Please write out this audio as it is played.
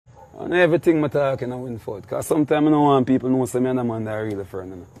And everything I talk in a win for. Because sometimes I don't want people to know some other man that are really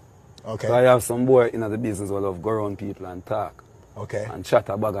friend. You know? Okay. So I have some boy in the business who love go around people and talk. Okay. And chat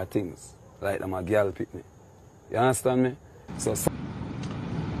a bag of things. Like them a girl pick me. You understand me? So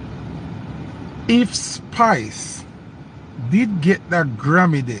if Spice did get that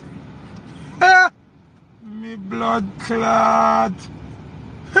Grammy day, me blood clot.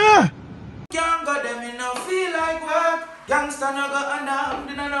 Can't go them in no feel like work. Gangsta no go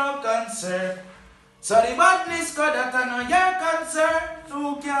unarmed in no concert. So the badness go that I know your concern.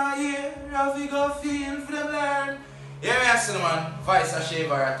 Who can hear how we go feel for them learn. Yeah, me ask man, Vice a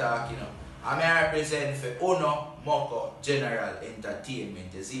Shaver attack, you know. I'm represent for Uno Moko General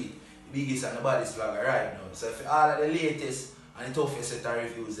Entertainment. You see, the biggest and the baddest vlogger right now. So for all of the latest and the toughest set of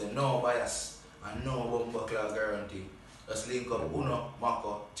reviews, them no bias and no bumbuckler guarantee. Just link up Uno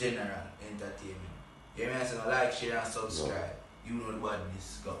Moko General Entertainment. You may say no like, share and subscribe. You know the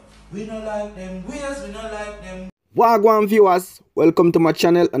badness go. We don't like them ways, we don't like them. Wagwan viewers, welcome to my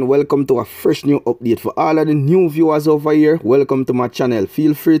channel and welcome to a fresh new update. For all of the new viewers over here, welcome to my channel.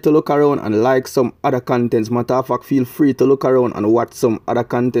 Feel free to look around and like some other contents. Matter of fact, feel free to look around and watch some other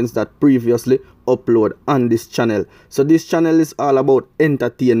contents that previously upload on this channel. So this channel is all about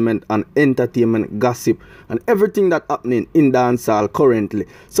entertainment and entertainment gossip and everything that happening in dancehall currently.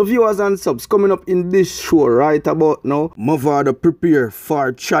 So viewers and subs, coming up in this show right about now, Mavado prepare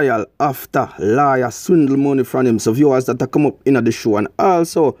for trial after lawyer swindle money from him. So viewers that are come up in the show, and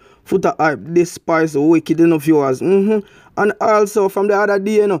also Footah hype this Spice wicked enough viewers. And also from the other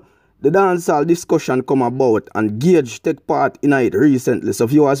day, you know, the dancehall discussion come about and Gage take part in it recently. So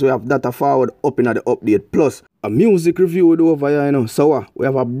viewers, we have data forward up in the update. Plus a music review over here, you know. So we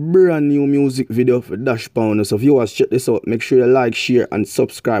have a brand new music video for Dash Pound. So viewers, check this out. Make sure you like, share and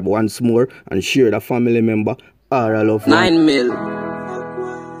subscribe once more and share the family member. All I love 9 mil.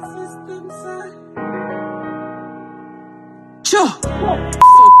 Sure. Fuck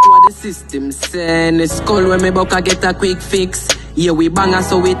what the system send. The skull when me buck get a quick fix. Yeah, we bang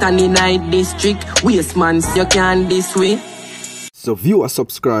so wait on the night district. Waste man, you can this way. So viewer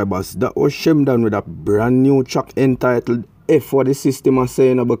subscribers, that was Shem done with a brand new track entitled F what the system are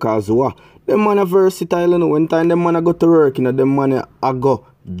saying, because what? Them man are versatile, you know. When time them man go to work, you know, them man a go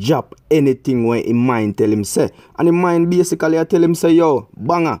job anything when in mind tell him say. And in mind basically I tell him say, yo,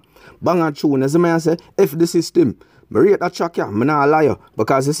 banger tune. As the man say, F the system. I rate that track, yeah, I'm not a liar.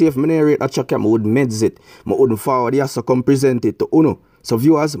 Because you see, if I didn't rate that track, I would meds it. I wouldn't forward it, so come present it to Uno. So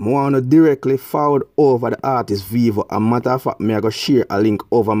viewers, I want to directly forward over the artist Vivo. A matter of fact, I'm going to share a link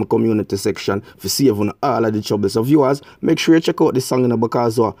over my community section for saving all of the trouble. So viewers, make sure you check out the song,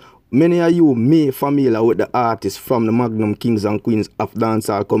 because many of you may familiar with the artist from the Magnum Kings and Queens of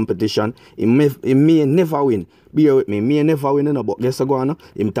Dancehall competition. He may never win. Bear with me, may never win, but guess what?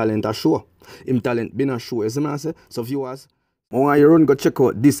 Him talent a show. Him talent been a show, as I say. So viewers, I want you run go check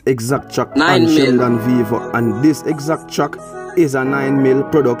out this exact track on Sheldon Vivo, and this exact track is a 9 mil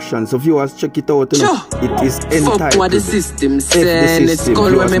production. So viewers, check it out. You know? It is entitled Fuck what the system send. Let's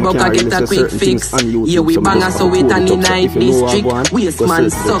call when me buck get a quick fix. Yeah, we bang so wait on the night district. Waste man,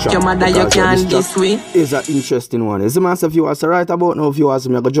 suck your mother, you can this way. Is an interesting one. As a massive viewers, so right about now, viewers,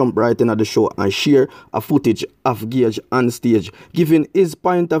 I'm going to jump right into the show and share a footage of Gage on stage, giving his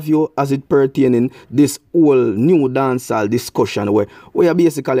point of view as it pertaining this whole new dancehall discussion where we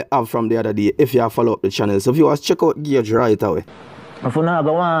basically have from the other day, if you have follow up the channel. So viewers, check out Gage right away. If you not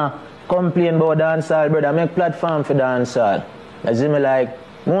go complain about dancehall, brother, make platform for dancehall. As me like,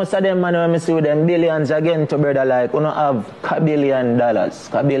 most of them man when me see with them billions again to brother, like, we don't have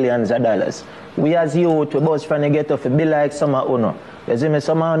billions of dollars. We as youth, we both trying to get off, be like some of uno. You see me,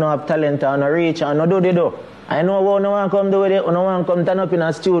 some of uno have talent and no reach and no do they do. I know what no one come do with it, no one come turn up in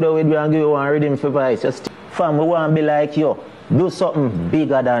a studio with me and give you one rhythm for voice. Just fam, we want to be like you. Do something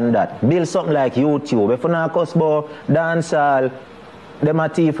bigger than that. Build something like YouTube. If you not cuss about dancehall, them a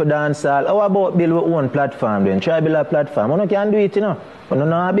thief for dancehall. How about build your own platform then? Try build a platform. You can do it, you know. You don't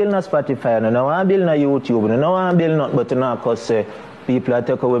want to build no Spotify, you don't want to build no YouTube, you don't want to build nothing, but you know, because people are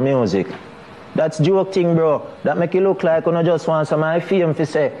taking away music. That's joke thing, bro. That make it look like you just want some fame to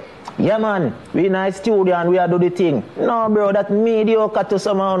say, yeah man, we in a studio and we are do the thing. No bro, that mediocre to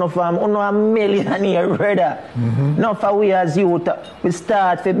someone of them, you know, a millionaire, brother. Not for we as youth, we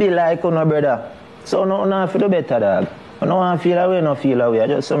start to be like you know, brother. So no have to do better, dog. You don't want to feel away, no feel away. I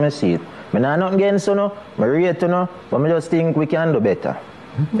just so me see it. I not nothing against you know, I rate you know, but I just think we can do better.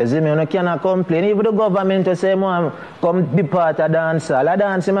 You see me, you cannot complain. Even the government to say, man, come be part of dancehall. A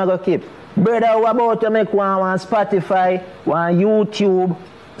dance I go keep. Brother, what about you make one Spotify, one YouTube,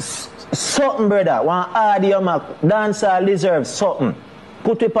 something, brother, one audio mac. Dancehall deserves something.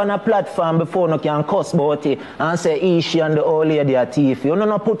 put it on a platform before you can cuss about it and say he, she and the old lady are thief. You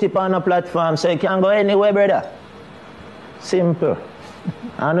don't put it on a platform so you can go anywhere, brother. Simple.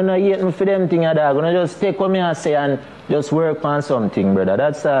 I don't know yet for them thing at all. Gonna just take what I say and just work on something, brother.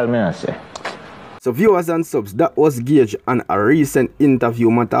 That's all I say. So viewers and subs, that was Gage on a recent interview,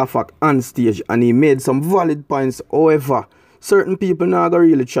 matter of fact, on stage, and he made some valid points. However, certain people not gonna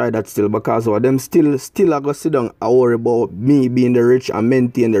really try that still, because of them still are gonna sit down and worry about me being the rich and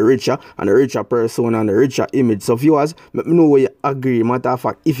maintain the richer and the richer person and the richer image. So viewers, let me know where you agree. Matter of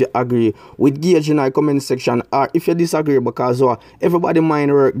fact, if you agree with Gage in the comment section, or if you disagree, because everybody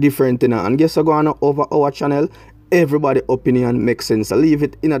mind work different, and guess what going on over our channel? Everybody opinion makes sense. So leave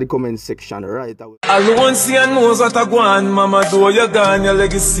it in the comment section right away. Everyone see and knows what I go on, Mavado, you're gone, your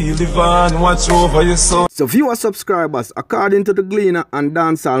legacy live on, watch over your soul. So viewer subscribers, according to the Gleaner and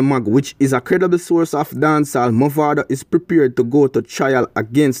Dancehall Mag, which is a credible source of dancehall, Mavado is prepared to go to trial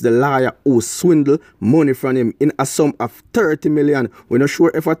against the liar who swindled money from him in a sum of 30 million. We're not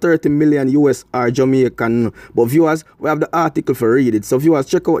sure if a 30 million US or Jamaican, but viewers, we have the article for read it. So viewers,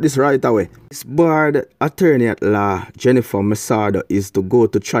 check out this right away. This barred attorney at law, Jennifer Messado, is to go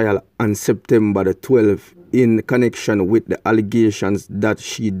to trial on September the 12th in connection with the allegations that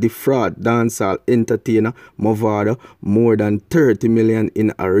she defrauded dancehall entertainer Mavado more than 30 million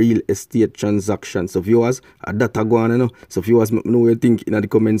in a real estate transaction. So viewers, that are going on. So viewers, know what you think in the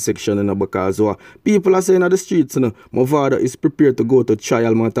comment section, because people are saying on the streets, Mavado is prepared to go to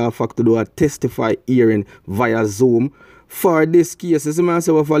trial, matter of fact, to do a testify hearing via Zoom. For this case, this man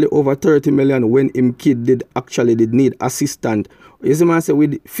say we value over 30 million when him kid did need assistance. This man say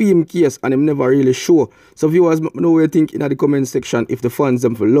with film case and him never really sure. So viewers, know what you think in the comment section if the funds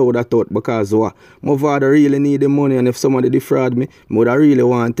them for low that out, because Mavado really need the money, and if somebody defraud me, would I really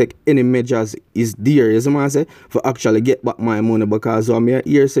want to take any measures is there. This man say for actually get back my money, because me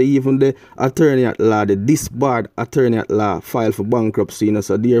here say even the attorney at law, the disbarred attorney at law, filed for bankruptcy,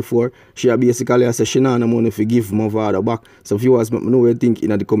 so therefore she basically say she not no money to give Mavado back. So viewers, know what you think in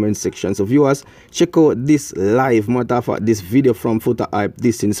the comment section. So viewers, check out this live, matter of fact, this video from Footah hype,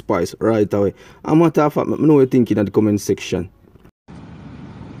 this inspires right away. And matter of fact, know what you think in the comment section.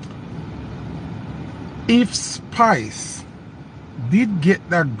 If Spice did get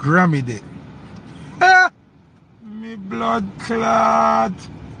that Grammy day, me blood clot.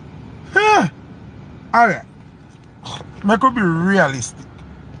 Alright, I could be realistic.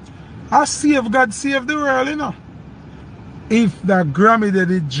 I save God, save the world, you know. If that Grammy day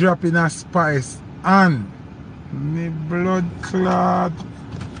did drop in a Spice and me blood clot.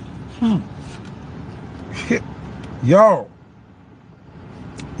 Yo.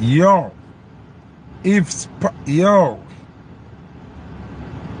 If yo.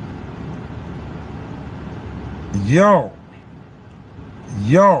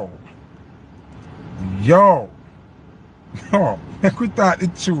 Make we talk the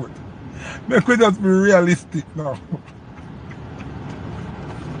truth. Make we just be realistic now.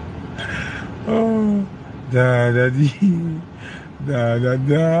 Oh, da.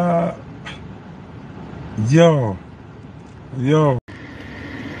 Yo.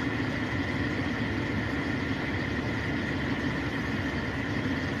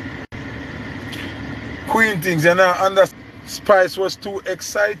 Queen things, and Spice was too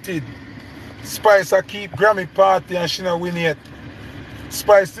excited. Spice a keep Grammy party and she not win yet.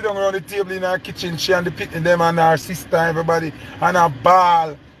 Spice sit down around the table in her kitchen, she and the picnic them and her sister, everybody, and her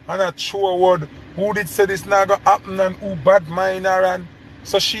ball, and her throw word. Who did say this not gonna happen and who bad mind her, and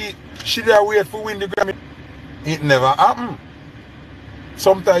so she there wait for win the Grammy. It never happened.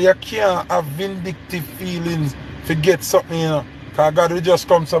 Sometimes you can't have vindictive feelings to get something, you know. Because God will just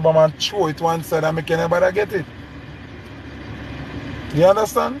come to and throw it one side and make anybody get it. You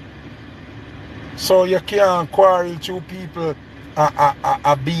understand? So you can't quarrel two people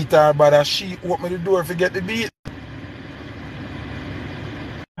a beat her, but she open the door to get the beat.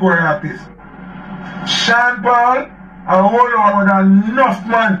 Poor artist. Sean Paul, a whole lot with enough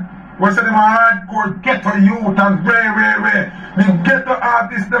man. We say them a hardcore ghetto youth and way. The ghetto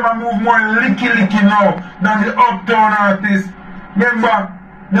artists them a move more licky now than the uptown artists. Remember,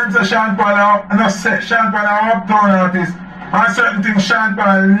 them say Sean Paul and say Sean Paul an uptown artist. And certain things Sean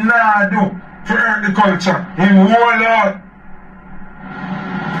Paul nah do to hurt the culture. Him whole lot.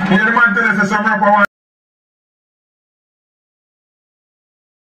 Hear the man tell us some rapper